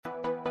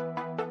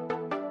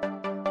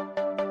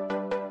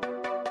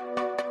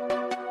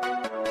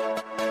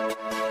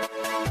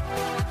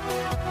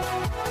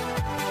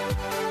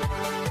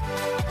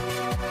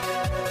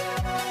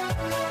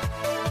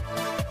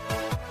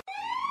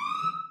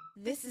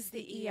is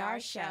the ER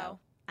Show.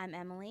 I'm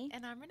Emily.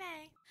 And I'm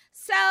Renee.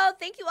 So,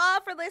 thank you all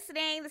for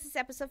listening. This is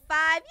episode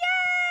 5.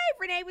 Yay!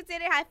 Renee, we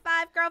did it. High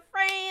five,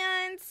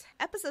 girlfriends.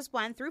 Episodes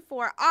 1 through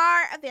 4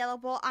 are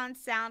available on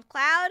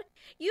SoundCloud.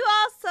 You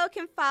also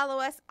can follow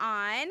us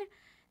on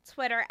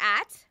Twitter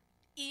at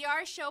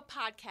ER Show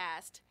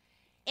Podcast.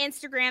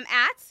 Instagram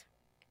at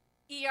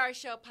ER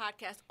Show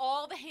Podcast.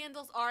 All the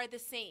handles are the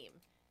same.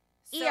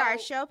 So ER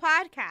Show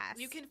Podcast.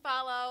 You can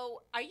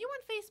follow. Are you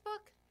on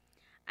Facebook?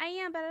 I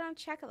am, but I don't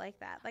check it like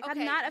that. Like, okay,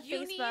 I'm not a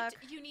Facebook.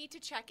 You need to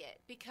check it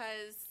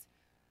because...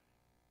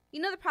 You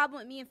know, the problem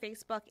with me and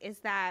Facebook is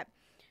that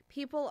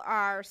people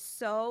are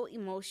so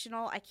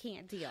emotional, I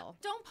can't deal.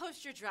 Don't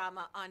post your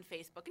drama on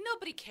Facebook.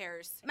 Nobody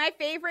cares. My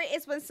favorite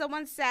is when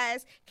someone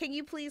says, can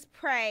you please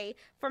pray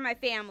for my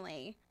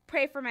family?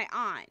 Pray for my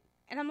aunt.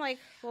 And I'm like,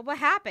 well, what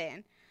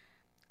happened?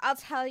 I'll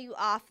tell you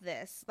off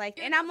this.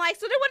 And I'm like,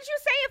 so then what did you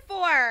say it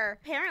for?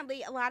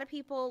 Apparently, a lot of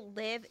people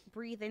live,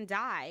 breathe, and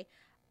die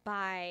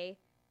by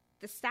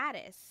the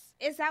status.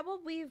 Is that what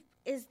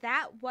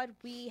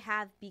we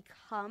have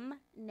become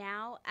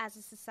now as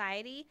a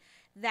society?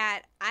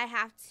 That I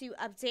have to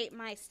update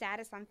my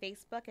status on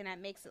Facebook and that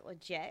makes it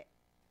legit?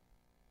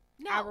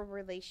 No. Our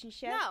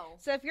relationship? No.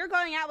 So if you're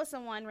going out with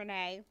someone,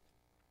 Renee.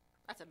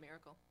 That's a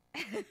miracle.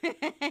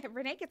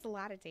 Renee gets a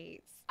lot of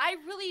dates. I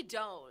really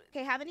don't.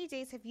 Okay, how many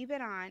dates have you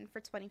been on for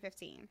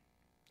 2015?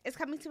 It's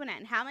coming to an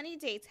end. How many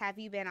dates have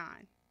you been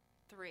on?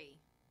 3.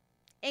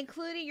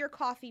 Including your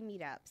coffee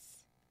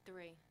meetups?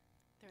 3.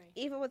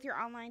 Even with your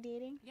online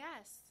dating?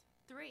 Yes.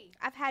 3.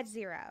 I've had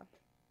 0.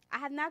 I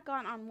have not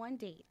gone on one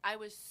date. I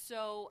was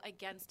so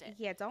against it.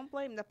 Yeah, don't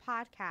blame the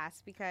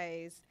podcast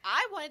because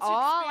I wanted to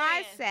all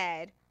I experience.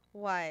 said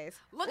was,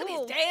 Look at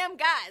these damn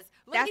guys.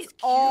 Look at that's these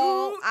cute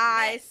all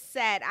I men.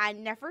 said. I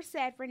never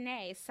said,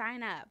 Renee,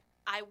 sign up.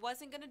 I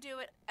wasn't going to do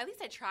it. At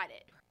least I tried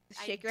it.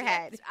 Shake your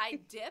head. I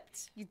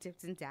dipped. You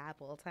dipped and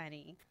dabbled,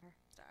 honey.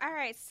 Sorry. All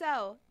right,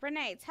 so,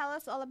 Renee, tell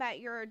us all about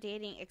your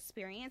dating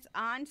experience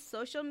on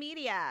social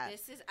media.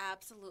 This is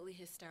absolutely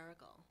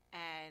hysterical.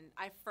 And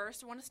I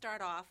first want to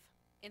start off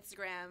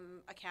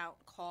Instagram account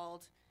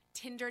called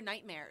Tinder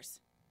Nightmares.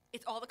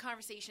 It's all the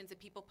conversations that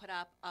people put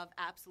up of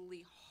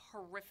absolutely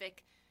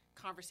horrific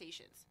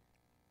conversations.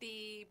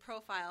 The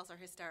profiles are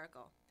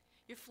hysterical.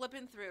 You're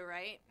flipping through,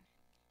 right?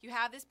 You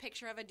have this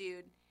picture of a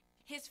dude.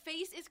 His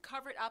face is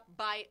covered up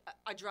by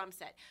a drum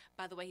set.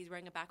 By the way, he's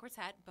wearing a backwards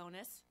hat.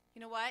 Bonus.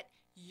 You know what?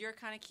 You're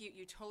kind of cute.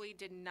 You totally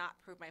did not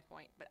prove my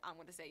point, but I'm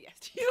going to say yes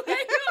to you.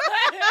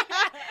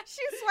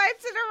 She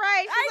swiped to the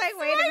right. She's like,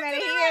 wait a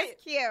minute, he is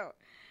cute.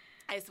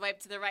 I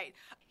swiped to the right.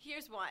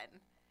 Here's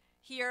one.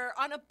 Here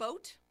on a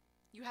boat,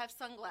 you have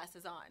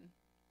sunglasses on.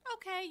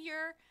 Okay,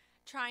 you're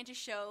trying to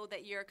show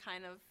that you're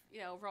kind of,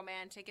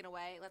 romantic in a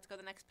way. Let's go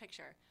to the next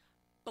picture.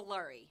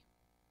 Blurry.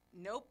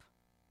 Nope.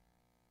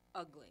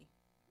 Ugly.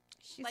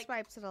 She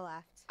swiped to the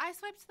left. I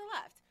swiped to the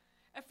left.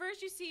 At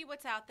first you see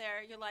what's out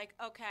there. You're like,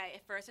 okay,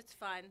 at first it's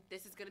fun.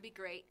 This is going to be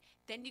great.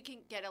 Then you can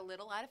get a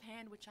little out of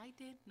hand, which I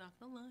did, not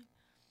going to lie.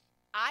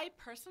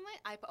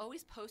 I've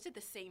always posted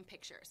the same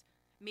pictures.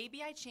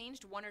 Maybe I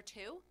changed 1 or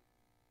 2,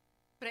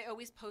 but I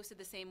always posted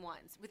the same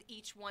ones with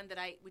each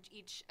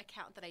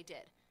account that I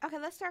did. Okay,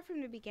 let's start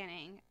from the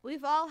beginning.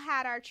 We've all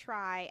had our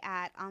try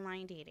at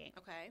online dating.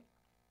 Okay.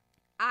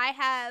 I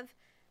have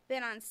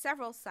been on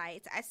several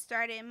sites. I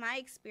started my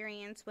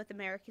experience with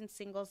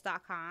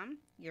AmericanSingles.com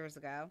years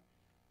ago.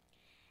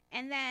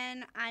 And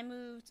then I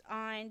moved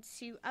on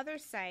to other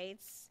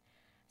sites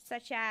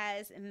such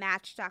as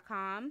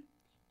Match.com,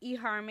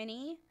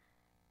 eHarmony,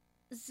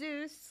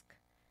 Zoosk,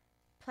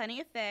 Plenty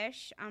of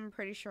Fish. I'm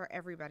pretty sure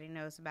everybody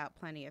knows about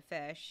Plenty of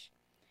Fish.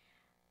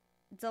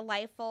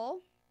 Delightful,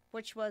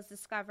 which was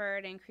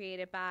discovered and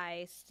created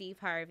by Steve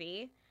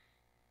Harvey.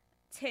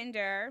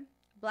 Tinder,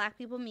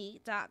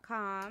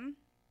 BlackPeopleMeet.com,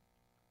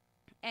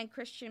 and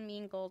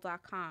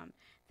ChristianMingle.com.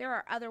 There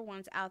are other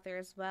ones out there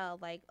as well,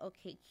 like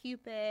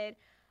OkCupid,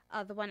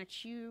 the one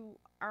that you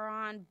are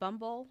on,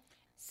 Bumble.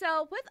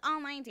 So with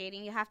online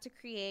dating, you have to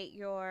create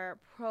your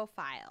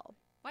profile.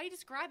 Why are you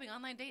describing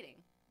online dating?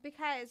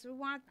 Because we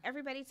want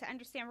everybody to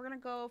understand. We're going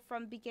to go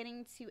from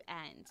beginning to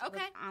end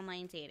with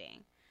online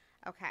dating.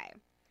 Okay.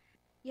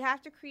 You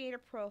have to create a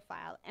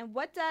profile. And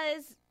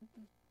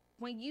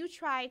when you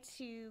try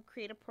to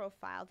create a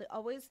profile, they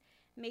always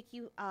make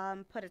you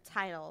put a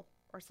title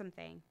or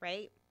something,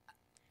 right?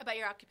 About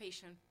your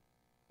occupation.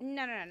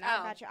 No, not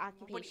about your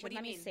occupation. What do you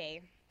Let mean? me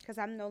see. Because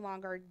I'm no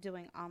longer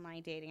doing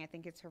online dating. I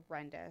think it's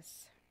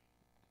horrendous.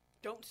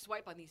 Don't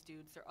swipe on these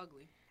dudes. They're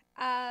ugly.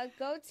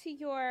 Go to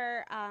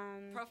your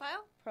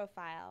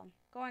profile.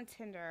 Go on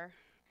Tinder.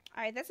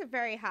 All right, that's a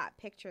very hot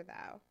picture,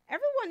 though.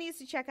 Everyone needs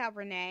to check out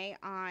Renee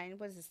on,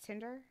 what is this,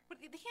 Tinder? But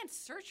they can't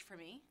search for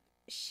me.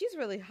 She's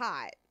really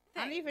hot.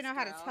 I don't even know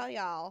how to tell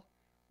y'all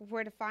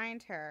where to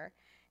find her.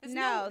 This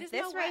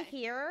right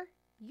here,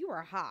 you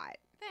are hot.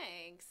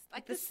 Thanks.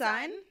 Like the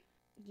sun?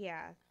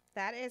 Yeah,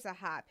 that is a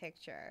hot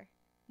picture.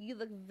 You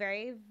look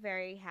very,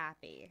 very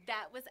happy.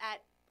 That was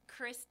at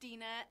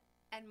Christina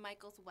and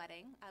Michael's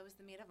wedding. I was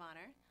the maid of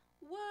honor.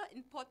 What?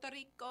 In Puerto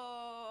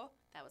Rico.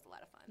 That was a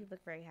lot of fun. You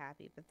look very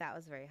happy, but that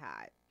was very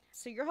hot.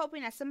 So you're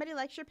hoping that somebody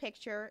likes your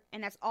picture,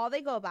 and that's all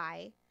they go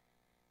by.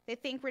 They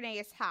think Renee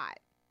is hot.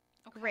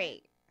 Okay.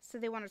 Great. So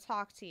they want to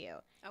talk to you.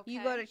 Okay.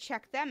 You go to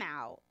check them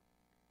out,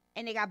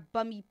 and they got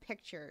bummy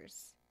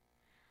pictures.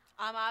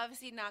 I'm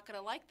obviously not going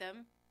to like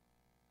them.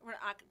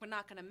 We're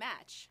not going to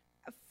match.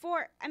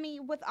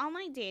 With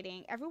online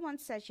dating, everyone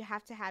says you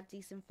have to have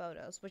decent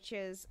photos, which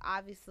is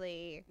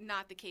obviously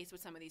not the case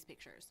with some of these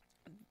pictures.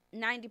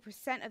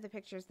 90% of the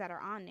pictures that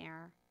are on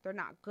there, they're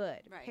not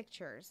good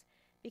pictures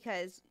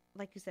because,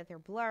 like you said, they're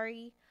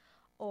blurry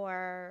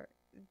or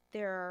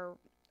they're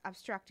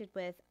obstructed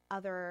with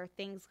other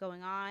things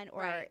going on,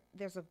 or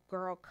there's a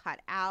girl cut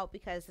out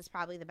because it's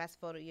probably the best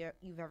photo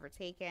you've ever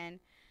taken.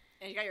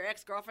 And you got your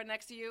ex-girlfriend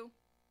next to you?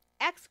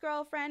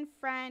 Ex-girlfriend,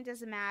 friend,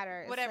 doesn't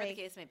matter. Whatever the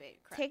case may be.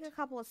 Correct. Take a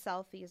couple of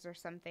selfies or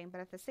something, but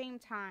at the same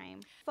time,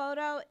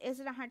 photo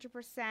isn't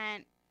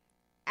 100%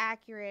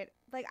 accurate.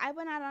 Like, I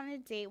went out on a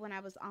date when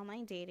I was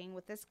online dating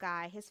with this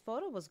guy. His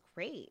photo was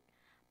great,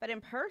 but in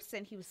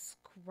person, he was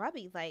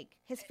scrubby. Like,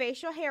 his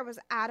facial hair was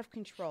out of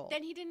control.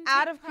 Then he didn't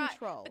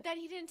control. But then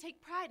he didn't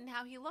take pride in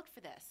how he looked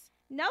for this.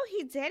 No,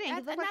 he didn't.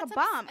 He looked like a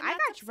bum. I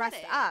got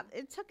dressed up.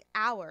 It took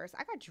hours.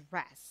 I got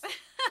dressed.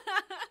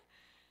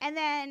 And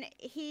then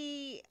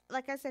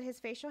like I said, his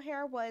facial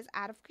hair was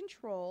out of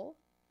control.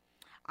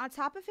 On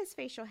top of his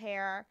facial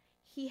hair,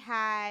 he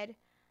had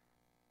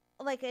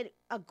like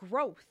a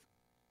growth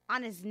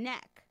on his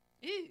neck.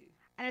 Ew.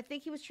 And I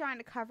think he was trying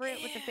to cover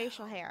it with the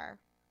facial hair.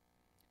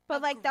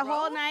 But the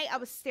whole night, I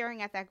was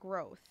staring at that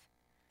growth.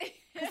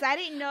 Because I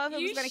didn't know if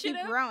it was going to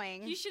keep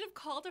growing. You should have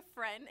called a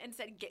friend and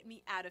said, get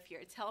me out of here.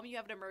 Tell me you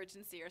have an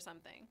emergency or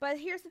something. But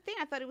here's the thing.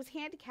 I thought it was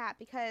handicapped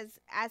because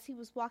as he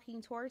was walking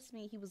towards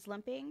me, he was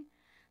limping.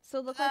 So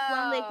it looked like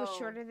one leg was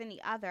shorter than the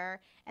other.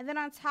 And then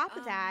on top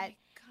of that, my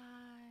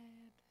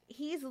God.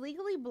 He's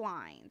legally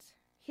blind.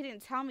 He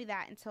didn't tell me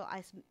that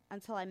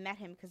until I met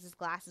him because his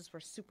glasses were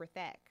super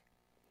thick.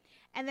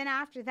 And then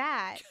after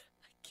that,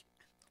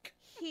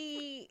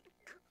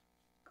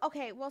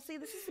 okay, well, see,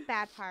 this is the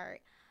bad part.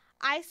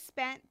 I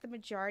spent the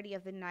majority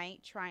of the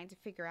night trying to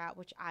figure out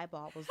which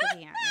eyeball was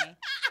looking at me.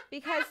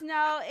 Because,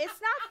 no, it's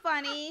not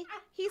funny.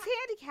 He's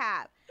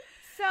handicapped.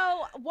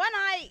 So one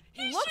eye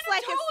looks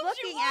like it's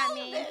looking at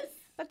me,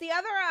 but the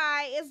other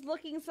eye is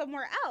looking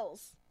somewhere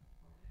else.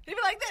 He'd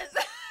be like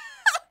this.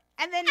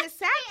 And then the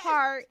sad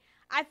part,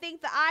 I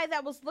think the eye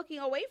that was looking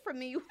away from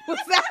me was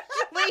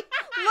actually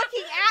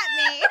looking at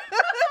me.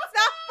 It's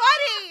not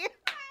funny.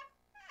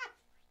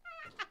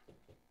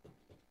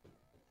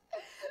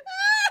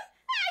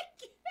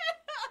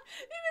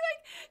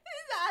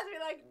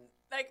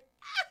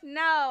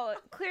 No,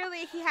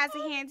 clearly he has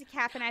a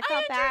handicap, and I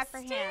felt bad for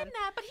him. I understand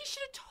that, but he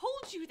should have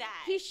told you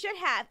that. He should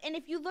have. And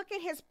if you look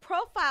at his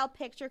profile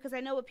picture, because I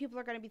know what people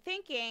are going to be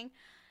thinking,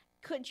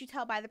 couldn't you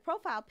tell by the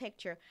profile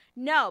picture?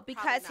 No,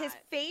 because his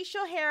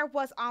facial hair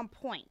was on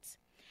point.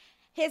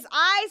 His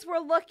eyes were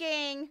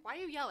looking... Why are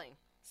you yelling?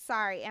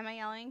 Sorry, am I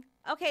yelling?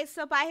 Okay,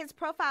 so by his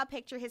profile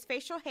picture, his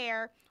facial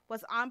hair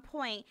was on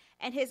point,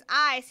 and his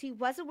eyes, he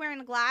wasn't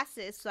wearing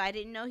glasses, so I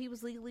didn't know he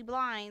was legally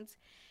blind.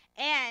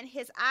 And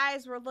his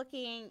eyes were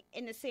looking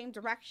in the same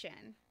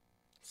direction,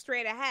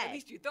 straight ahead. At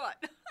least you thought.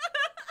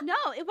 No,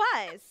 it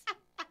was.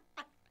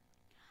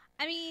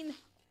 I mean,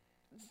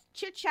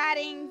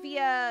 chit-chatting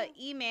via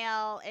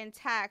email and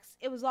text,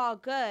 it was all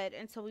good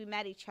until we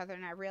met each other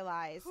and I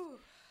realized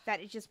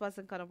that it just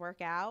wasn't going to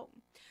work out.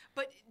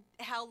 But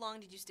how long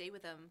did you stay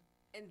with him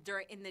in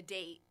the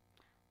date?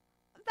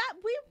 That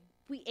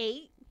we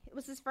ate. It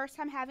was his first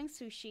time having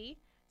sushi.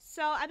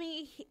 So, I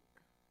mean,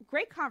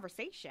 great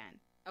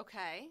conversation.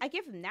 Okay. I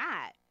give him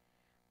that.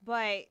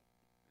 But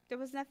there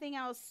was nothing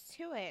else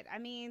to it. I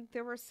mean,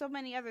 there were so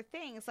many other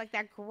things, like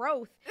that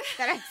growth,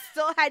 that I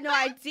still had no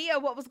idea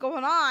what was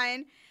going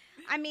on.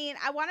 I mean,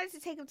 I wanted to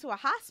take him to a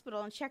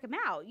hospital and check him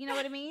out. You know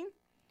what I mean?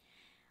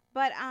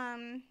 But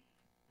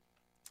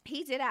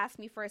he did ask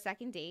me for a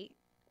second date.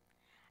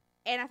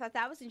 And I thought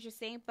that was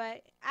interesting.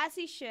 But as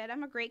he should,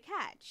 I'm a great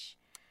catch.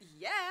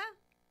 Yeah.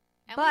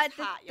 But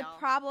the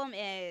problem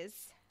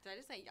is... Did I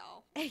just say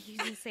y'all? You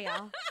didn't say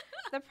y'all.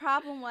 The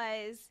problem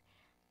was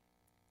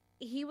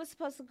he was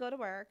supposed to go to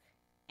work,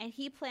 and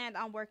he planned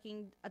on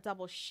working a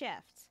double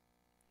shift.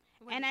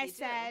 And I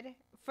said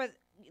for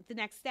the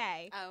next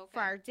day for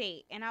our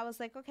date. And I was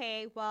like,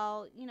 okay,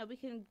 well, we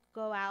can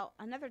go out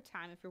another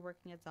time if you're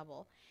working a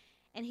double.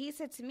 And he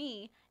said to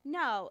me,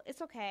 no,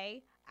 it's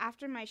okay.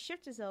 After my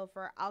shift is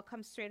over, I'll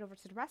come straight over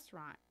to the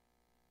restaurant.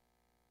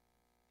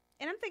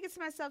 And I'm thinking to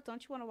myself,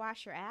 don't you want to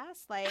wash your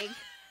ass? Like,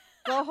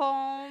 go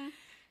home,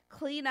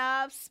 clean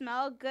up,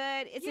 smell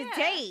good. It's a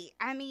date.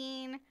 I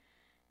mean,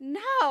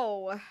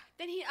 no.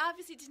 Then he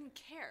obviously didn't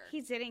care.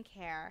 He didn't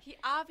care. He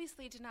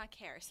obviously did not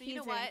care. So you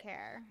know what? He didn't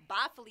care.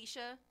 Bye,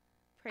 Felicia.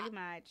 Pretty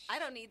much. I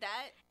don't need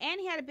that. And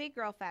he had a big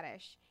girl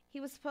fetish. He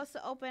was supposed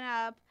to open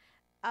up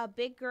a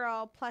big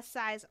girl plus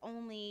size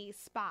only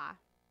spa.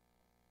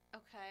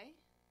 Okay.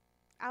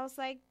 I was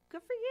like,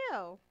 good for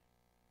you.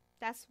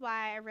 That's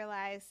why I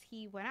realized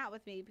he went out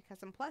with me, because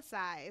I'm plus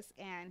size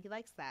and he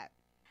likes that.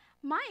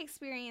 My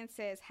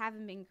experiences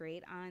haven't been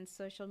great on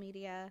social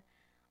media.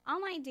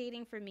 Online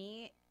dating for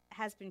me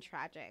has been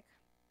tragic.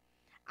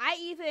 I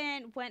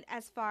even went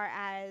as far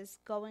as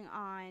going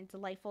on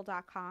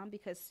delightful.com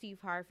because Steve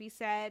Harvey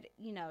said,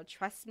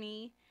 trust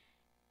me.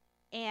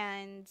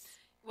 And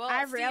Well,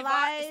 I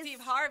realized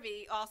Steve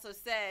Harvey also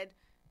said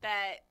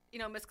that,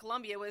 Miss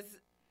Columbia was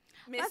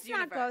Miss let's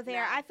Universe. not go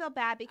there. No. I feel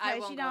bad because,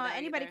 won't go there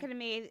anybody either. could have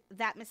made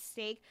that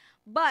mistake.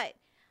 But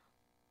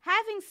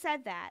having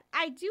said that,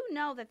 I do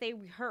know that they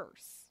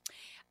rehearse.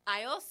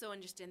 I also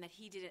understand that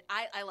he didn't.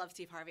 I love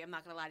Steve Harvey. I'm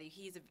not going to lie to you.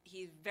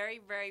 He's very,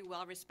 very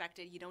well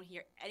respected. You don't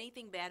hear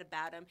anything bad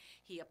about him.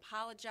 He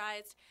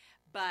apologized,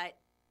 but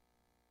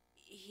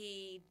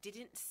he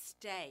didn't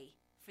stay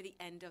for the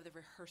end of the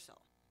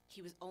rehearsal.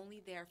 He was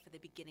only there for the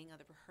beginning of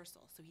the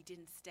rehearsal, so he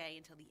didn't stay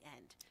until the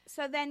end.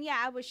 So then,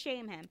 I would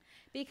shame him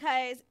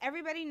because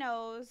everybody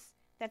knows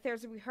that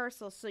there's a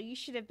rehearsal, so you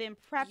should have been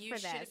prepped for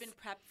this. You should have been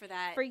prepped for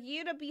that. For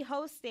you to be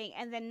hosting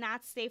and then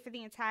not stay for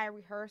the entire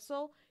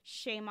rehearsal,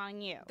 shame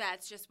on you.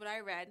 That's just what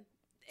I read.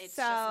 It's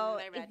so just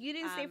something I read. If you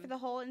didn't stay for the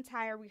whole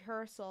entire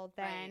rehearsal,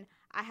 then right.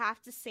 I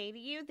have to say to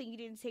you that you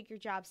didn't take your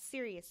job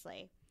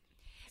seriously.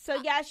 So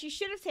yes, you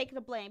should have taken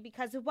the blame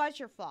because it was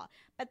your fault.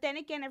 But then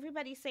again,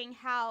 everybody's saying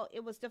how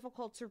it was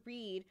difficult to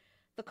read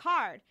the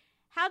card.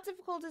 How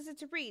difficult is it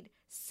to read?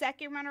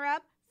 Second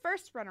runner-up,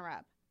 first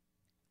runner-up.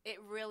 It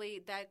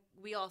really, that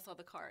we all saw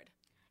the card.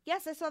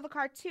 Yes, I saw the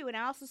card too, and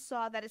I also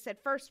saw that it said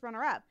first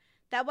runner-up.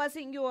 That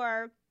wasn't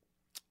your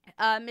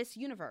Miss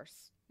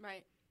Universe.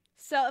 Right.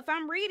 So if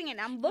I'm reading it,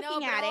 and I'm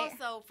looking at it.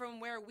 No, also from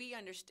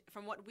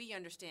what we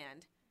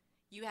understand,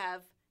 you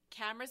have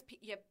cameras,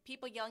 you have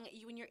people yelling at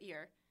you in your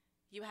ear.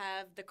 You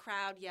have the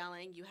crowd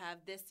yelling. You have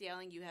this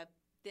yelling. You have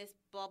this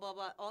blah blah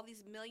blah. All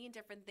these million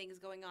different things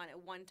going on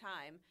at one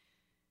time.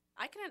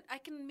 I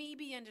can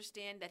maybe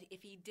understand that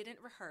if he didn't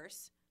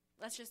rehearse.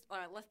 Let's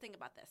think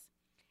about this.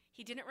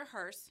 He didn't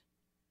rehearse.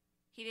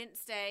 He didn't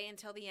stay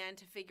until the end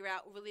to figure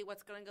out really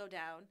what's going to go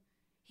down.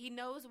 He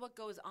knows what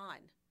goes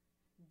on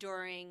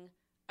during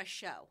a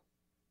show.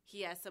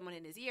 He has someone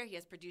in his ear. He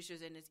has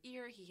producers in his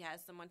ear. He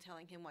has someone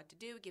telling him what to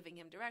do, giving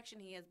him direction.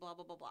 He has blah,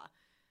 blah, blah, blah.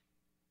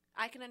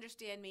 I can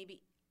understand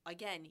maybe,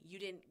 again, you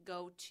didn't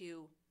go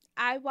to...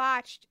 I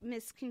watched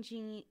Miss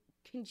Congeniality.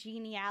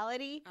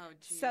 Oh,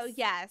 geez. So,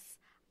 yes,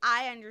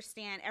 I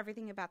understand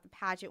everything about the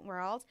pageant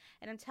world.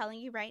 And I'm telling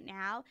you right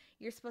now,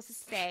 you're supposed to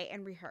stay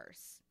and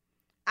rehearse.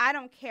 I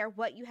don't care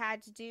what you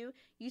had to do.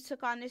 You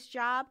took on this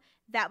job.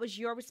 That was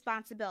your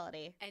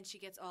responsibility. And she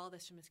gets all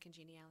this from Miss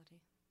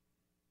Congeniality.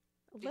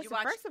 Listen,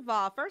 first of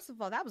all,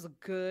 that was a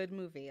good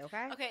movie,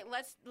 okay? Okay,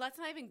 let's not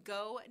even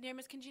go near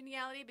Miss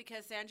Congeniality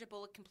because Sandra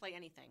Bullock can play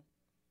anything.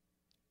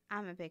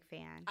 I'm a big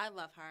fan. I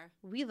love her.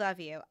 We love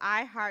you.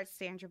 I heart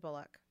Sandra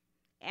Bullock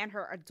and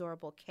her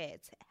adorable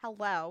kids.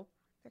 Hello.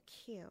 They're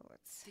cute.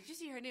 Did you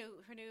see her new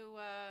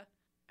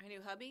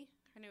hubby?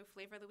 Her new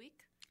flavor of the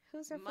week?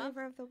 Who's her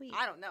flavor of the week?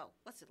 I don't know.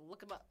 Let's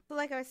look him up. But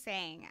like I was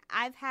saying,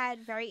 I've had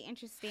very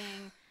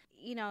interesting,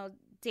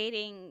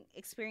 dating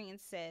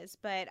experiences,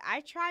 but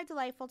I tried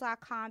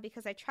delightful.com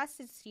because I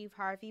trusted Steve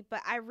Harvey,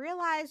 but I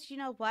realized, you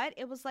know what?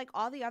 It was like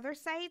all the other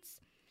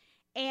sites,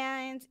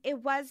 and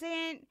it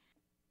wasn't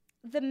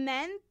the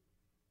men.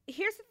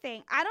 Here's the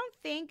thing. I don't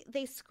think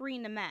they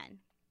screen the men.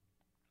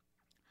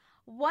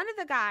 One of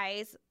the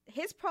guys,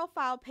 his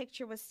profile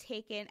picture was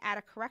taken at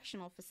a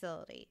correctional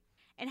facility.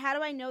 And how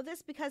do I know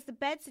this? Because the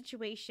bed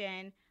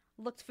situation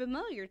looked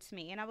familiar to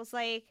me. And I was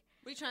like...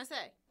 What are you trying to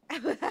say?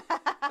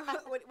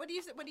 What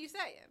are you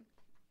saying?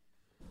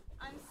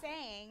 I'm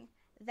saying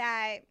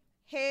that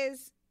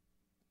his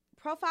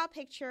profile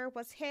picture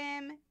was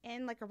him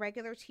in like a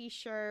regular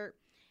t-shirt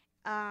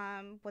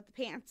with the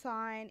pants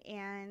on,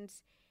 and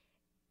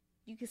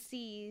you could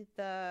see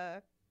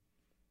the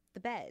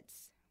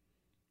beds.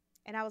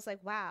 And I was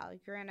like, wow,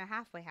 you're in a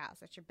halfway house.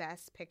 That's your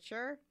best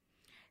picture?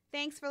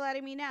 Thanks for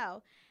letting me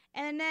know.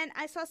 And then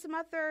I saw some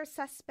other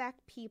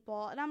suspect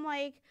people, and I'm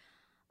like,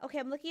 okay,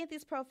 I'm looking at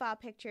these profile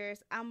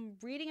pictures. I'm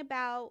reading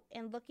about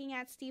and looking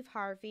at Steve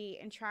Harvey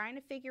and trying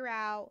to figure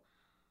out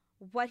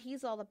what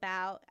he's all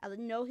about. I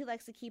know he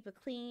likes to keep it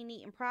clean,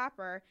 neat, and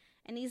proper,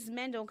 and these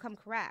men don't come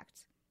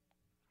correct.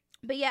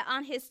 But yet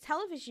on his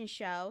television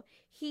show,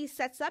 he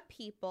sets up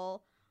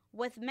people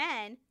with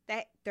men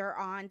that they're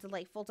on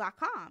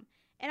delightful.com.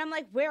 And I'm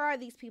like, where are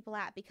these people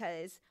at?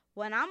 Because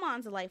when I'm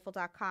on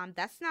delightful.com,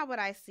 that's not what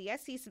I see. I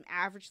see some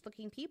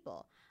average-looking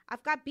people.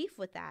 I've got beef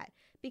with that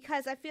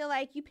because I feel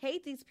like you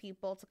paid these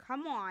people to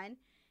come on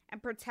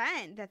and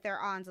pretend that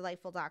they're on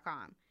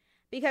delightful.com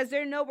because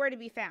they're nowhere to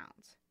be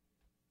found.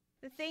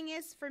 The thing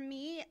is, for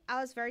me, I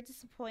was very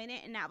disappointed,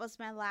 and that was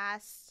my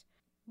last...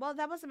 Well,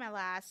 that wasn't my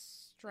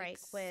last strike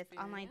with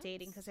online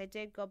dating because I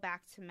did go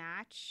back to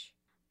Match,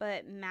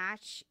 but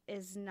Match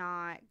is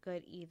not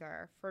good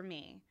either for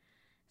me.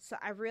 So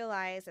I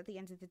realized at the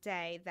end of the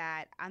day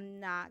that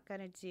I'm not going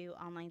to do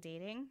online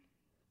dating.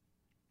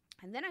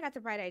 And then I got the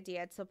bright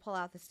idea to pull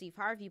out the Steve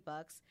Harvey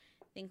books,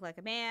 Think Like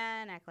a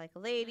Man, Act Like a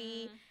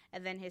Lady,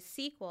 and then his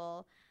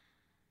sequel.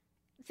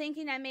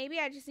 thinking that maybe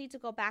I just need to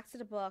go back to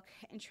the book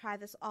and try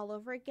this all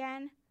over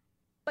again.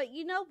 But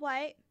you know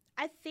what?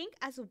 I think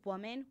as a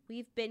woman,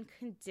 we've been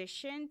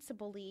conditioned to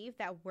believe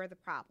that we're the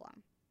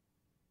problem.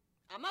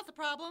 I'm not the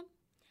problem.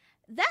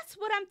 That's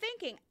what I'm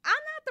thinking. I'm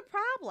not the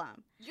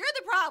problem. You're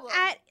the problem.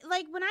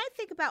 When I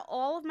think about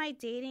all of my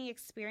dating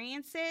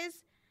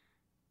experiences,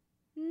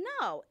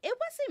 no, it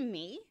wasn't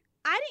me.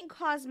 I didn't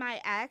cause my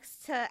ex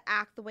to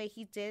act the way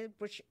he did,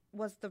 which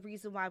was the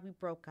reason why we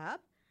broke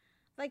up.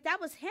 Like,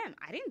 that was him.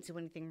 I didn't do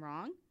anything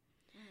wrong.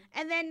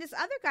 And then this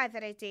other guy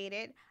that I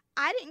dated,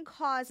 I didn't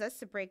cause us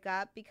to break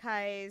up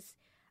because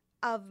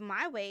of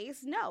my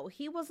ways. No,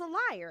 he was a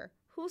liar.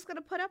 Who's going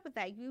to put up with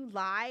that? You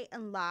lie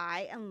and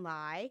lie and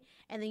lie,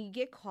 and then you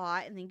get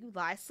caught, and then you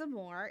lie some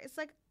more. It's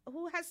like,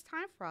 who has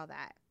time for all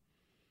that?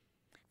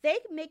 They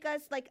make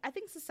us, I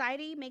think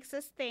society makes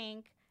us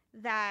think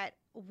that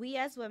we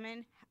as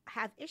women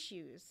have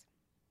issues.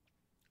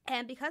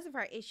 And because of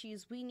our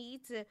issues, we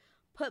need to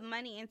put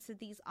money into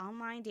these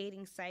online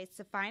dating sites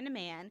to find a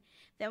man.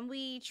 Then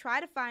we try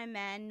to find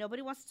men.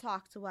 Nobody wants to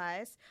talk to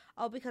us.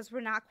 Oh, because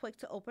we're not quick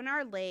to open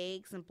our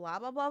legs and blah,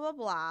 blah, blah, blah,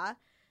 blah.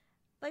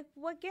 Like,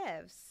 what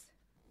gives?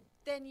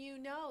 Then you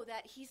know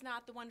that he's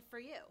not the one for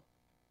you.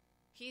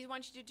 He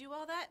wants you to do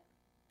all that.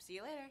 See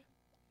you later.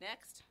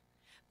 Next.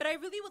 But I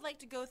really would like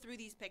to go through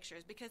these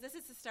pictures because this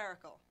is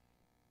hysterical.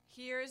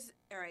 Here's.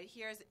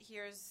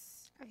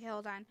 Okay,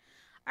 hold on.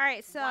 All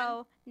right,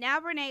 so now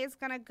Renee is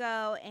going to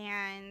go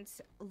and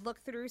look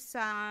through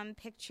some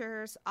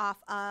pictures off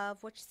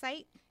of which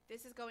site?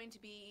 This is going to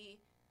be,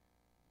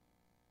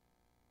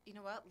 you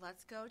know what?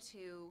 Let's go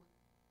to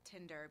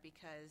Tinder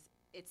because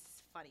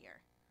it's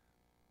funnier.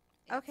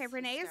 Okay,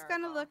 Renee is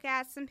going to look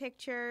at some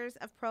pictures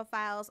of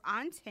profiles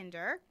on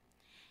Tinder,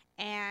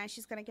 and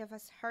she's going to give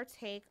us her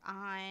take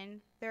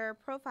on their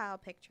profile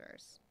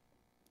pictures.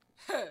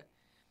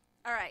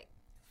 All right,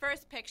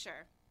 first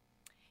picture.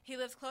 He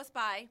lives close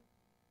by.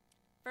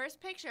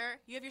 First picture,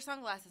 you have your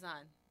sunglasses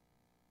on.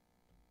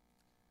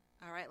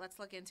 All right, let's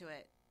look into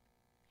it.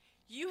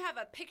 You have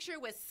a picture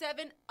with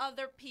 7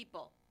 other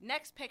people.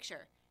 Next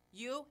picture,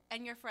 you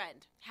and your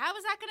friend. How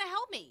is that going to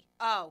help me?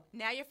 Oh,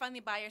 now you're finally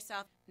by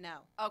yourself? No.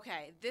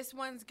 Okay, this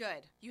one's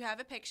good. You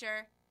have a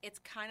picture. It's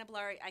kind of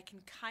blurry. I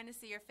can kind of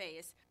see your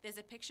face. There's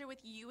a picture with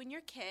you and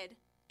your kid.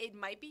 It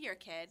might be your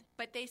kid,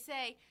 but they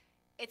say,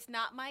 it's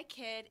not my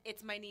kid,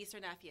 it's my niece or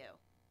nephew.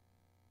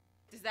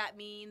 Does that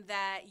mean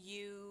that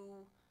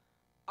you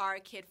are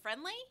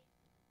kid-friendly,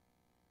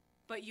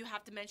 but you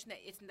have to mention that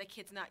the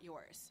kid's not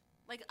yours?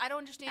 Like, I don't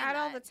understand that. Not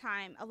all the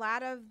time.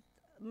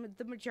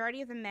 The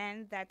majority of the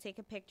men that take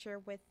a picture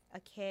with a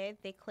kid,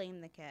 they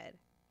claim the kid.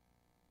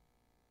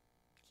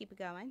 Keep it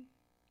going.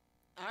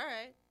 All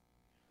right.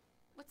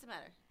 What's the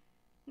matter?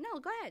 No,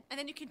 go ahead. And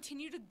then you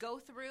continue to go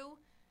through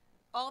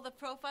all the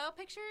profile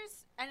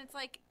pictures, and it's,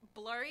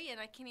 blurry, and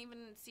I can't even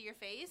see your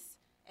face.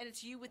 And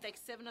it's you with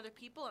 7 other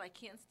people, and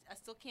I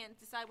still can't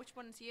decide which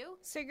one is you.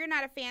 So you're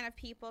not a fan of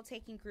people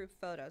taking group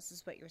photos,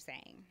 is what you're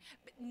saying?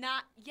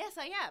 Yes,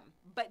 I am,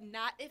 but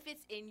not if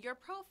it's in your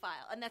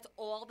profile, and that's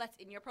all that's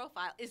in your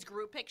profile is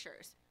group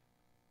pictures.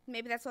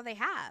 Maybe that's what they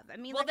have. I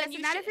mean,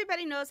 not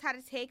everybody knows how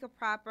to take a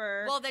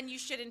proper. Well, then you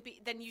shouldn't put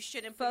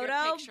your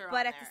photo. Picture on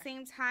but there. At the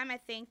same time, I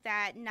think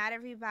that not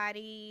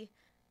everybody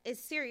is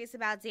serious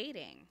about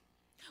dating.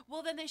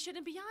 Well, then they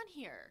shouldn't be on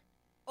here.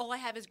 All I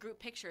have is group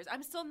pictures.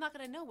 I'm still not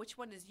going to know which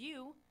one is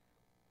you.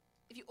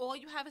 All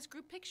you have is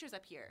group pictures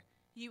up here.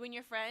 You and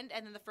your friend,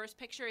 and then the first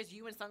picture is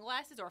you in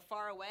sunglasses or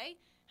far away.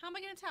 How am I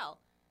going to tell?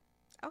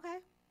 Okay.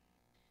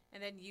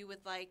 And then you with,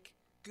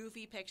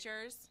 goofy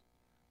pictures.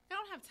 I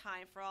don't have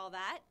time for all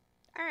that.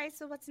 All right,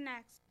 so what's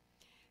next?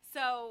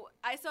 So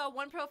I saw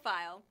one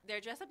profile.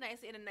 They're dressed up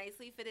nicely in a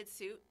nicely fitted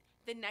suit.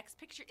 The next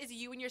picture is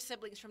you and your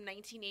siblings from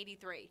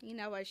 1983. You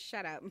know what?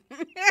 Shut up. How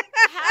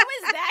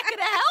is that going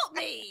to help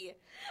me?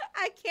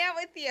 I can't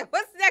with you.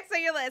 What's next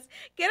on your list?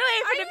 Get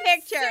away from the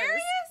pictures. Are you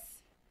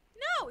serious?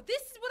 No,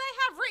 this is what I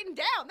have written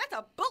down. That's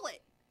a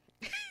bullet.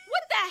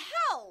 What the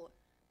hell?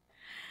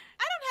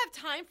 I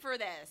don't have time for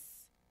this.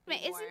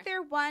 Wait, isn't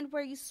there one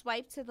where you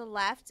swipe to the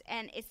left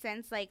and it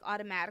sends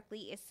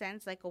automatically, it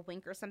sends a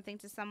wink or something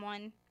to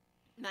someone?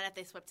 Not if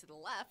they swipe to the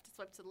left.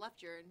 Swipe to the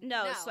left,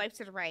 No, swipe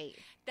to the right.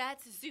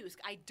 That's Zeus.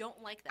 I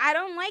don't like that. I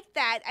don't like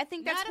that. I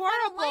think that's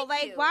horrible.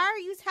 Like why are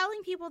you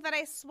telling people that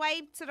I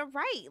swipe to the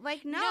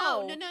right?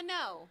 No.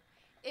 No.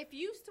 If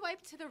you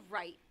swipe to the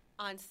right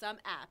on some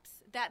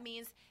apps, that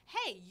means,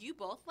 hey, you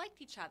both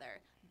liked each other.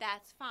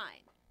 That's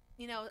fine.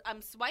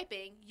 I'm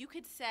swiping. You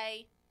could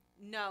say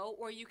no,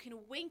 or you can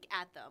wink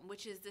at them,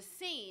 which is the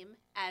same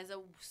as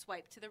a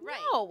swipe to the right.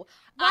 No.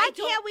 Why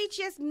can't we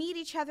just meet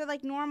each other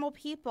like normal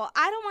people?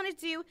 I don't want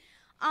to do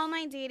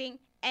online dating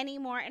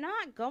anymore, and I'm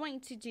not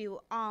going to do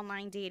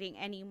online dating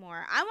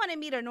anymore. I want to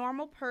meet a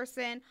normal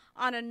person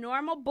on a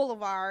normal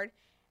boulevard.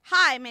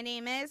 Hi, my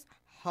name is.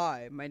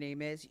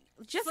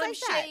 Just Slim like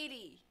that.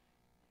 Shady.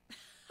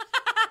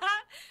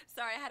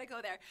 Sorry, I had to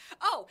go there.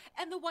 Oh,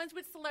 and the ones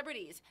with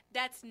celebrities.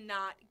 That's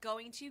not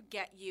going to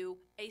get you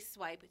a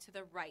swipe to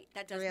the right.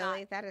 That does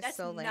really? not. That is that's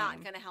so lame.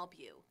 not going to help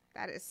you.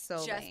 That is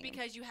so just lame.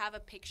 because you have a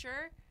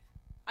picture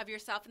of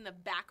yourself in the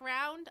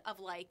background of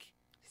like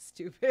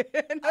Stupid.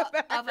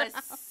 of a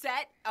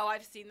set. Oh,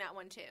 I've seen that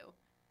one too.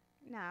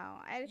 No,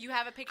 You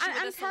have a picture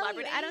I'm with a telling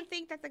celebrity. you, I don't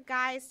think that the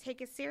guys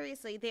take it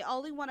seriously. They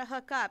only want to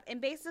hook up,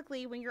 and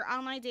basically, when you're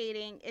online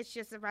dating, it's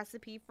just a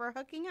recipe for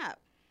hooking up.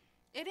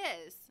 It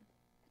is.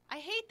 I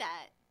hate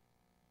that.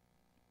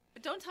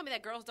 But don't tell me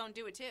that girls don't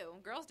do it too.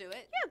 Girls do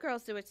it. Yeah,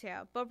 girls do it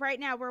too. But right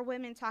now, we're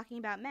women talking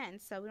about men,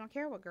 so we don't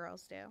care what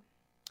girls do.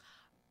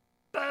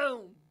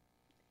 Boom.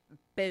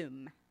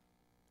 Boom.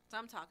 That's what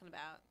I'm talking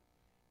about.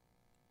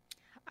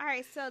 All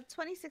right, so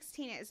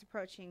 2016 is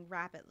approaching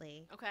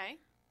rapidly. Okay.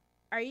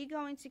 Are you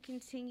going to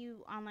continue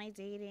online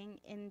dating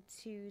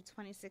into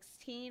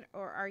 2016,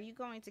 or are you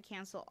going to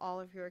cancel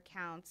all of your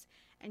accounts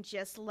and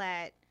just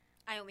let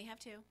I only have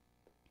 2.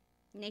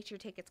 nature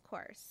take its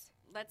course?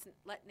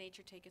 Let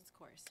nature take its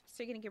course.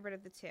 So you're going to get rid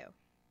of the 2?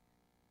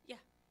 Yeah.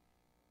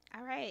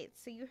 All right,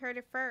 so you heard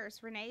it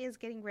first. Renee is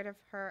getting rid of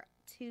her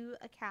 2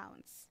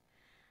 accounts.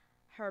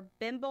 Her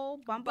Bumble,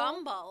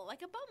 Bumble,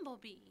 like a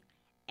bumblebee.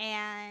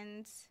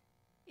 and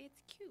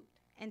It's cute.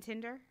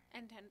 Tinder.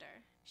 And tender.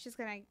 She's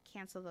going to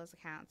cancel those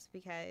accounts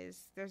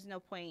because there's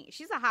no point.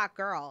 She's a hot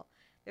girl.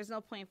 There's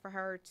no point for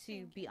her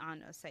to be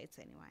on those sites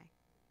anyway.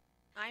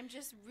 I'm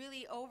just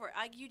really over.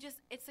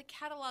 It's a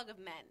catalog of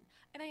men.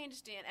 And I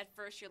understand at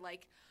first you're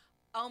like,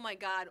 oh my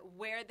God,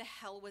 where the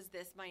hell was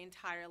this my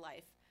entire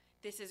life?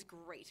 This is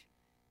great.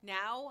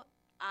 Now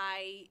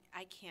I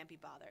can't be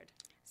bothered.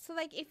 So,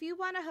 like, if you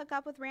want to hook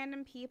up with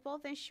random people,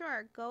 then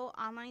sure, go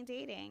online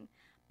dating.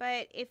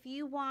 But if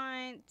you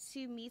want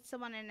to meet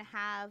someone and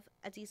have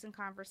a decent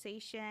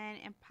conversation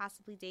and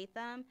possibly date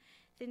them,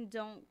 then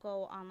don't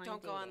go online dating.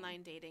 Don't go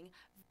online dating.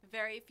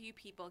 Very few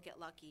people get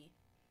lucky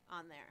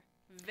on there.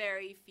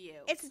 Very few.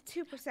 It's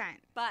 2%.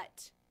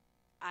 But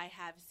I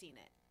have seen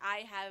it.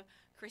 I have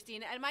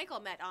Christina and Michael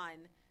met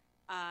on.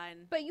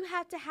 But you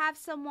have to have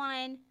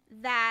someone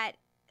that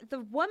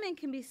the woman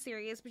can be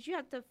serious, but you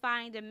have to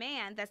find a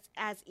man that's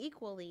as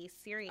equally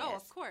serious. Oh,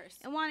 of course.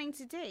 And wanting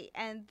to date,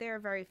 and there are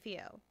very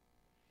few.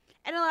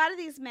 And a lot of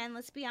these men,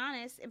 let's be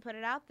honest and put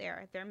it out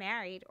there, they're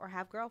married or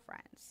have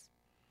girlfriends.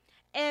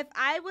 If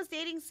I was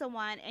dating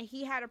someone and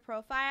he had a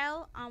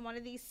profile on one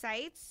of these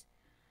sites,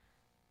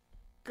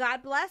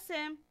 God bless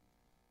him.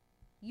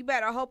 You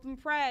better hope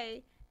and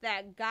pray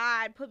that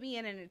God put me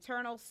in an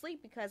eternal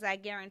sleep, because I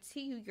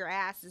guarantee you your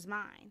ass is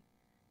mine.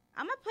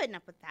 I'm not putting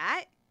up with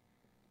that.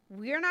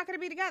 We're not going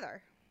to be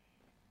together.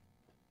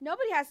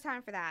 Nobody has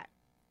time for that.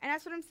 And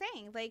that's what I'm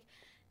saying. Like,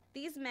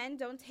 these men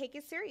don't take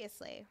it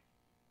seriously.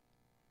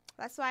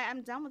 That's why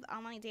I'm done with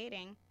online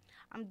dating.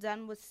 I'm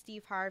done with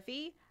Steve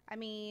Harvey. I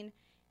mean,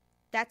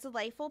 That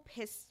Delightful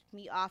pissed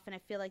me off, and I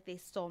feel like they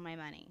stole my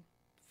money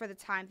for the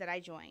time that I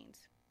joined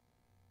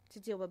to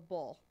deal with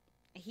bull.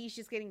 He's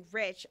just getting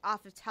rich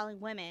off of telling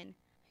women,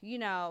 you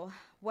know,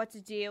 what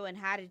to do and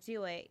how to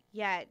do it.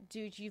 Yeah,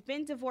 dude, you've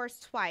been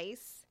divorced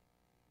twice.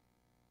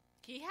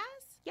 He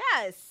has?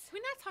 Yes. Can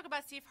we not talk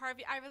about Steve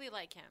Harvey? I really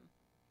like him.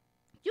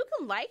 You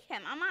can like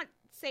him. I'm not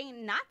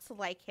saying not to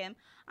like him.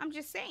 I'm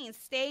just saying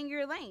stay in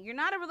your lane. You're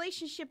not a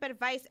relationship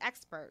advice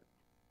expert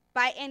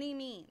by any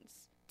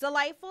means.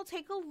 Delightful,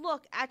 take a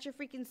look at your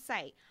freaking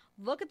site.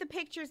 Look at the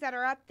pictures that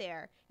are up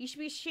there. You should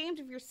be ashamed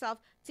of yourself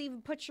to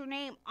even put your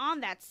name on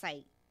that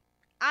site.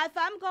 If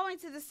I'm going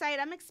to the site,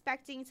 I'm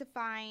expecting to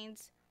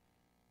find...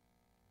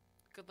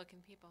 good-looking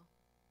people.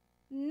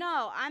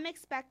 No, I'm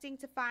expecting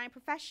to find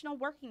professional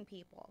working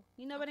people.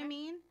 You know what I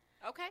mean?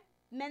 Okay.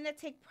 Men that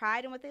take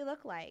pride in what they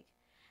look like.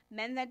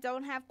 Men that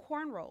don't have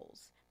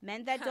cornrows.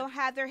 Men that don't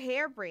have their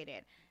hair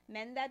braided.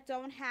 Men that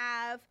don't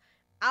have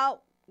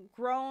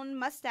outgrown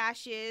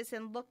mustaches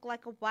and look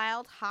like a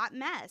wild, hot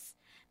mess.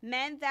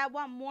 Men that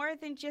want more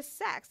than just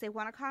sex. They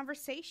want a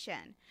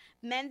conversation.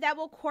 Men that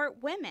will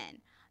court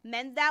women.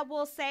 Men that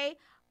will say,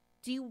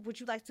 would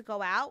you like to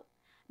go out?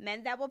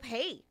 Men that will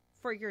pay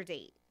for your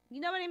date. You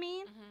know what I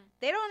mean? Mm-hmm.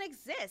 They don't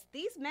exist.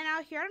 These men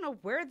out here, I don't know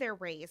where they're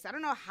raised. I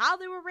don't know how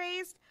they were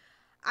raised.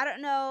 I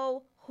don't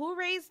know who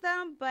raised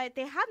them, but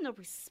they have no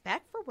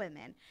respect for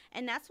women.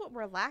 And that's what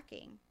we're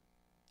lacking,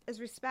 is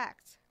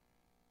respect.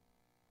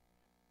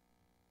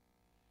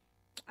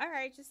 All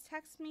right, just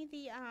text me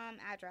the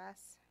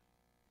address.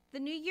 The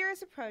new year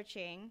is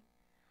approaching.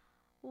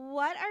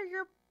 What are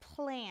your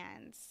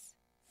plans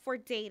for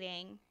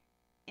dating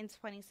in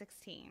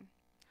 2016?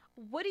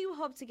 What do you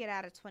hope to get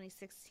out of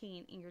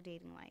 2016 in your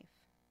dating life?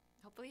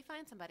 Hopefully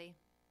find somebody.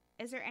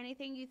 Is there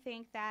anything you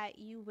think that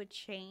you would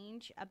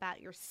change about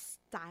your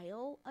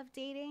style of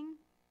dating?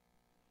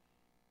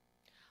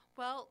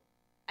 Well,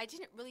 I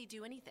didn't really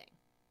do anything.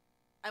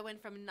 I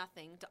went from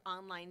nothing to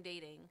online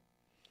dating.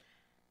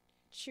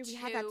 True, we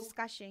had that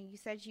discussion. You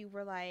said you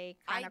were like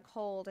kind of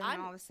cold, and then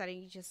all of a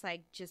sudden you just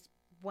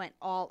went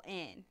all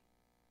in.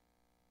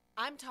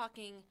 I'm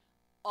talking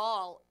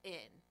all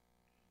in.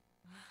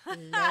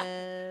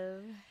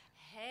 Love.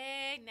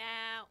 Hey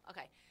now.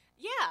 Okay.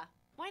 Yeah,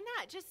 why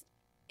not? Just,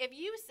 if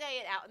you say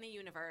it out in the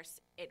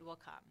universe, it will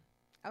come.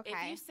 Okay.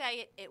 If you say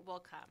it, it will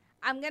come.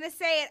 I'm going to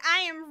say it.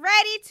 I am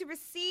ready to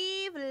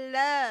receive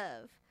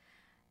love.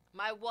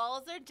 My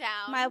walls are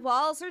down. My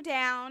walls are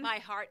down. My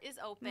heart is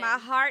open. My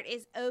heart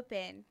is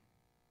open.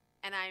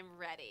 And I'm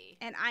ready.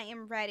 And I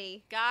am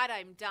ready. God,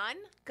 I'm done.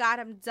 God,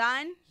 I'm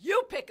done.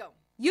 You pick 'em.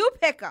 You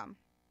pick 'em.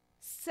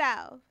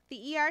 So,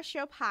 the ER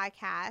Show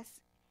podcast,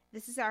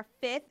 this is our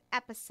 5th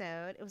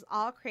episode. It was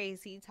all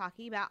crazy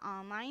talking about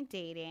online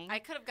dating. I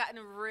could have gotten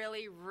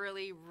really,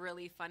 really,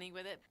 really funny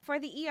with it. For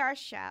the ER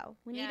Show,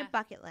 we need a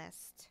bucket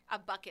list. A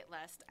bucket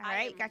list. All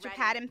right, got your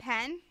pad and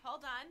pen?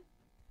 Hold on.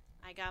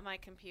 I got my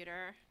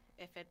computer.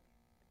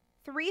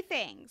 3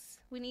 things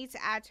we need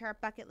to add to our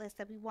bucket list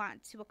that we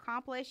want to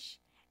accomplish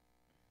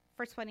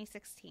for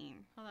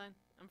 2016. Hold on.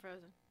 I'm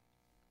frozen.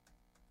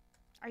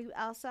 Are you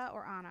Elsa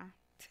or Anna?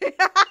 That's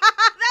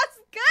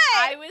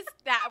good.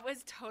 That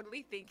was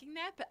totally thinking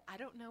that, but I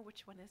don't know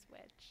which one is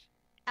which.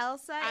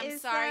 Elsa I'm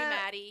sorry,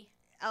 Maddie.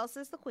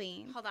 Elsa's the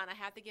queen. Hold on, I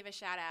have to give a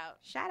shout out.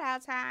 Shout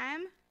out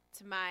time.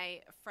 To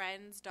my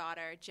friend's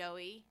daughter,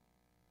 Joey.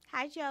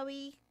 Hi,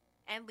 Joey.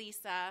 And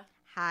Lisa.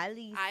 Hi,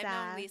 Lisa. I've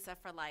known Lisa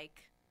for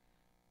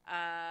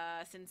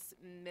since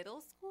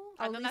middle school.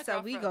 Oh,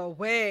 Lisa, we go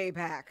way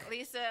back.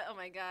 Lisa, oh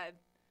my God.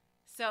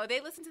 So they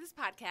listen to this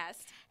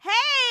podcast.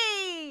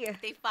 Hey!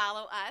 They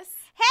follow us.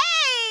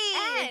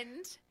 Hey!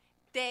 And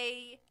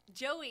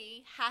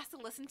Joey has to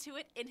listen to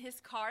it in his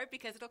car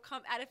because it'll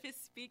come out of his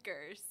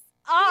speakers.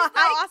 Oh,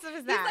 how awesome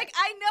is that? He's like,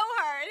 I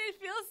know her, and it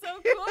feels so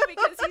cool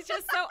because he's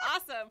just so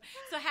awesome.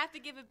 So I have to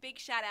give a big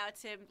shout out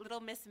to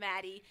little Miss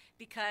Maddie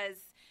because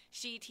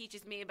she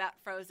teaches me about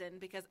Frozen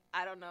because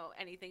I don't know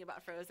anything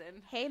about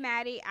Frozen. Hey,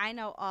 Maddie, I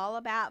know all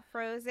about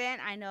Frozen.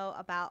 I know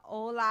about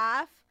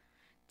Olaf.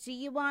 Do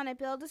you want to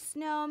build a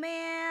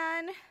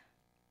snowman?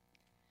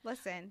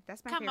 Listen,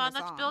 that's my favorite song. Come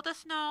on, let's build a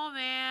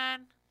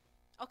snowman.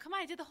 Oh, come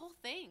on, I did the whole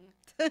thing.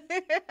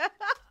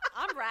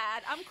 I'm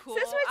rad. I'm cool.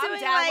 Since we're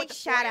doing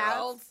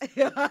shout-outs,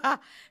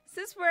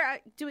 since we're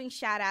doing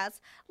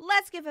shout-outs,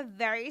 let's give a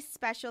very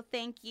special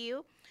thank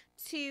you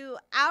to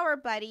our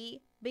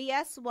buddy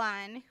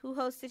BS1 who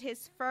hosted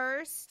his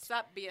first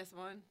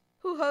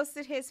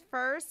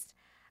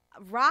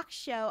rock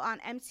show on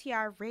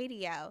MTR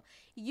Radio.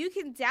 You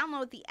can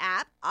download the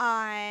app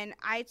on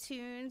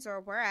iTunes or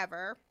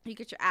wherever you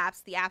get your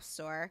apps, the App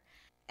Store,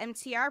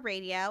 MTR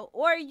Radio,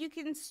 or you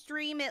can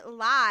stream it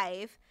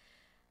live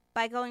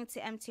by going to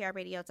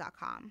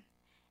mtrradio.com.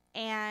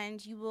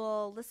 And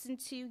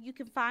you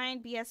can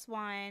find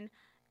BS1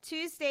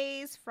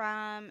 Tuesdays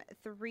from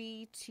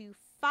 3 to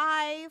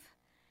 5.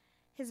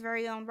 His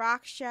very own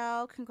rock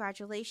show.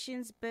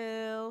 Congratulations,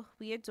 Boo.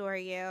 We adore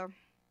you.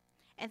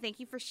 And thank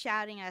you for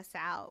shouting us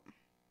out.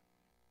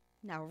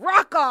 Now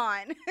rock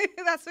on!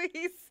 That's what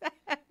he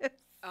says.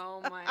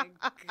 Oh my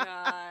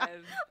God.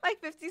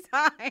 Like 50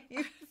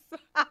 times.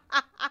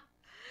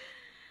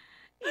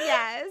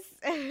 Yes.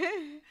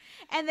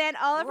 And then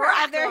all of our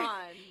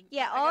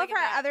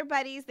other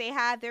buddies, they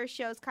have their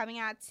shows coming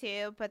out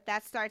too, but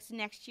that starts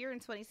next year in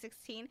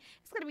 2016.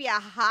 It's going to be a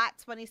hot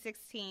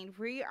 2016.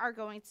 We are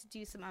going to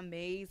do some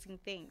amazing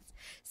things.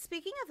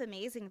 Speaking of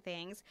amazing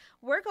things,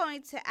 we're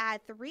going to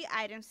add 3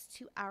 items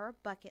to our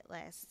bucket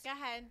list. Go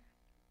ahead.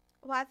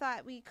 Well, I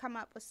thought we'd come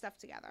up with stuff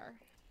together.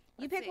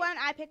 You pick one,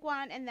 I pick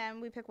one, and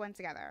then we pick one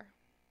together.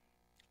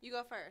 You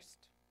go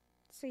first.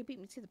 So you beat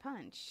me to the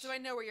punch. So I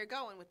know where you're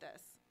going with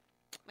this.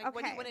 Like,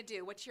 What do you want to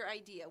do? What's your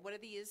idea? What are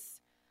these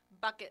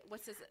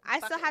what's this I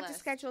still have to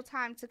schedule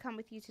time to come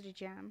with you to the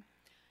gym.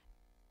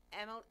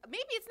 And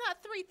maybe it's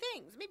not 3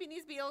 things. Maybe it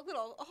needs to be a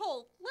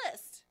whole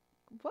list.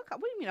 What do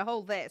you mean a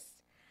whole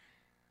list?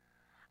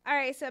 All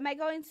right, so am I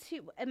going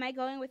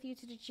with you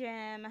to the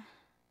gym?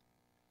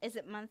 Is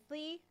it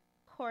monthly?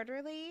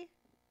 Quarterly?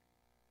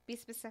 Be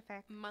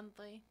specific.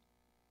 Monthly.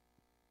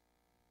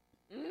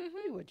 Mm-hmm.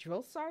 Are you a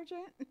drill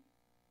sergeant?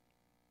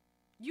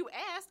 You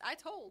asked. I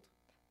told.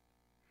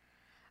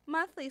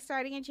 Monthly,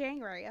 starting in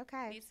January.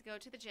 Okay. Needs to go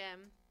to the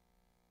gym.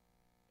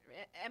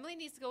 Emily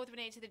needs to go with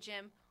Renee to the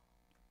gym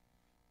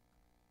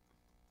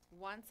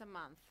once a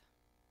month.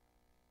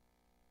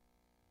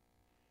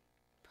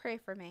 Pray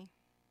for me.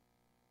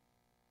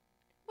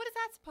 What is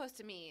that supposed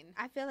to mean?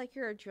 I feel like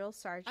you're a drill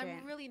sergeant.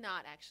 I'm really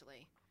not,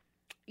 actually.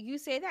 You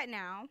say that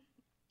now,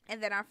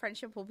 and then our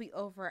friendship will be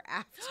over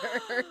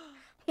after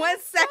one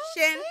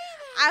session.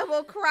 I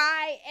will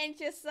cry and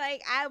just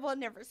I will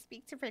never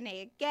speak to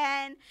Renee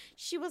again.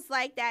 She was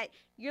like that.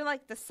 You're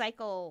like the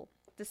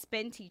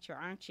spin teacher,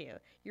 aren't you?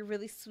 You're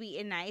really sweet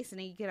and nice, and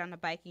then you get on a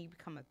bike and you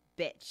become a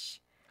bitch.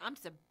 I'm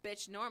just a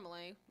bitch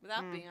normally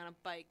without being on a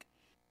bike.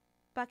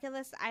 Bucket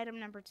list item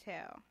number 2.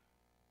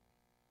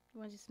 You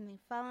want to do something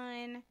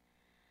fun?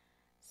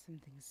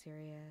 Something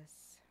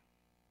serious?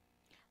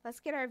 Let's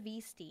get our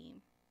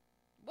V-Steam.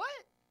 What?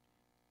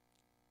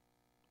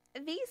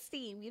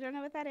 V-Steam. You don't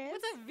know what that is?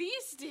 What's a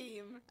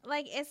V-Steam?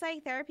 It's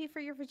like therapy for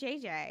your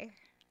vajayjay.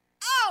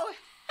 Oh,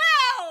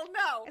 hell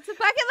no. It's a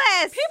bucket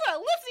list. People are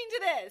listening to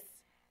this.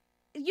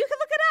 You can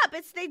look it up.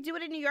 They do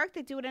it in New York.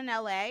 They do it in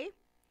LA.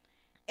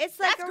 It's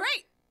like That's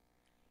great.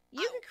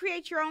 You can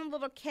create your own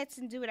little kits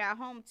and do it at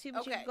home too,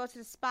 but you Okay. can go to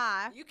the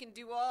spa. You can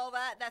do all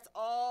that. That's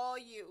all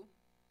you.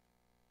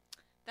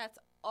 That's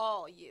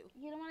all you.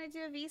 You don't want to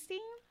do a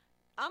V-steam?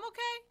 I'm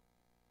okay.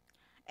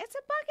 It's a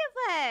bucket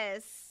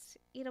list.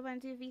 You don't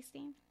want to do a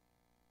V-steam?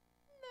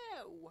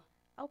 No.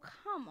 Oh,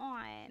 come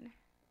on.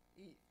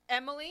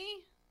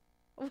 Emily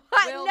What?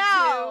 will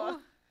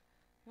No.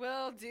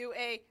 We'll do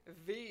a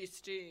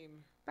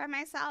V-steam. By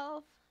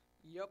myself?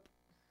 Yup.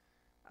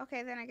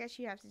 Okay, then I guess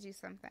you have to do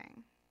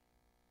something.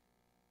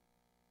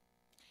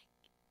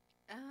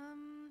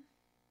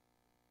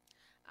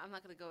 I'm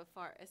not gonna go as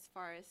far as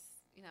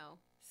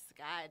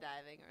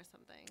skydiving or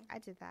something. I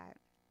did that.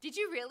 Did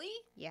you really?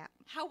 Yeah.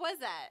 How was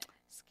that?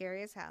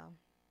 Scary as hell.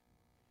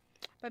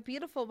 But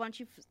beautiful once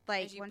you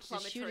once the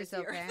plummet chute towards is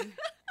the earth. open.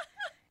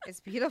 It's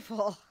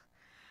beautiful.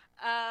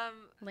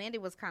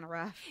 Landing was kind of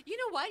rough. You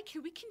know what?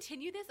 Can we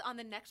continue this on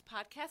the next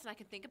podcast and I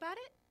can think about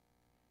it?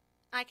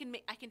 I can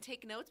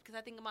take notes because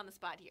I think I'm on the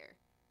spot here.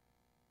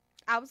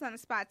 I was on the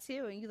spot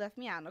too, and you left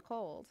me out in the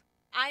cold.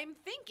 I'm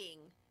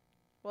thinking.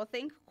 Well,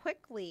 think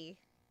quickly.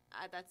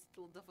 That's a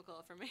little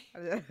difficult for me.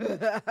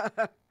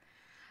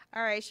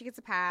 All right, she gets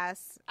a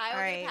pass. I will All get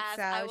a right, pass.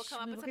 so I will come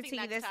up we with will something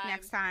continue next this time.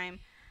 next time.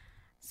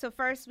 So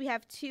first, we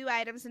have 2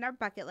 items in our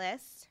bucket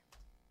list.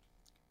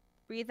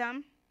 Read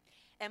them.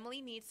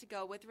 Emily needs to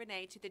go with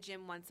Renee to the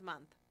gym once a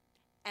month.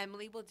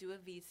 Emily will do a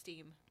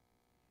V-steam.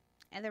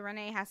 And then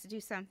Renee has to do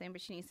something, but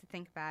she needs to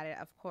think about it,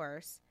 of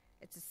course.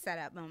 It's a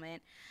setup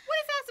moment. What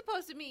is that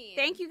supposed to mean?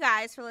 Thank you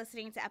guys for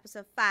listening to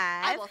episode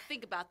 5. I will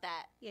think about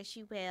that. Yes,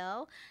 you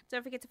will.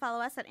 Don't forget to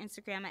follow us on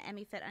Instagram at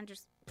EmmyFit_. I was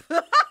just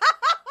gonna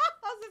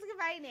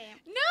my name.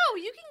 No,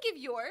 you can give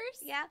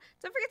yours. Yeah.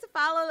 Don't forget to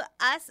follow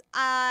us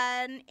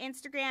on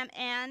Instagram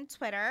and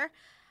Twitter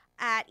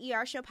at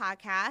ER Show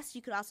Podcast.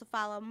 You could also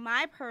follow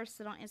my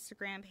personal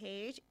Instagram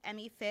page,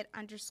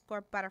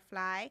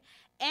 EmmyFit_butterfly.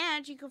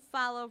 And you can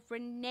follow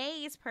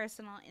Renee's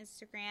personal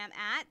Instagram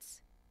at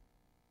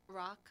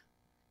Rock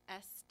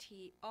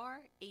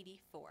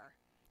STR84.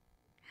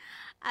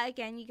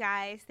 Again, you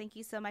guys, thank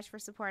you so much for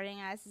supporting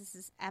us. This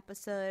is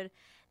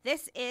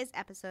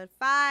episode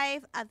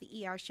 5 of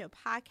the ER Show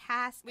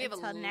Podcast. We have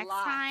Until next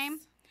time,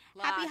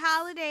 happy lots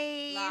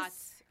holidays.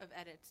 Lots of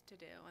edits to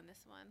do on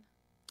this one.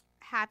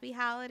 Happy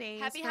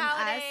holidays Happy from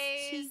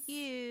holidays us to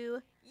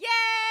you.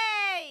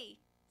 Yay!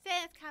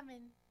 Santa's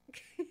coming.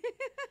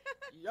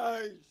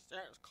 Yay,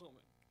 Santa's coming.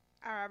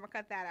 All right, I'm going to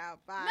cut that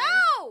out. Bye.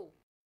 No!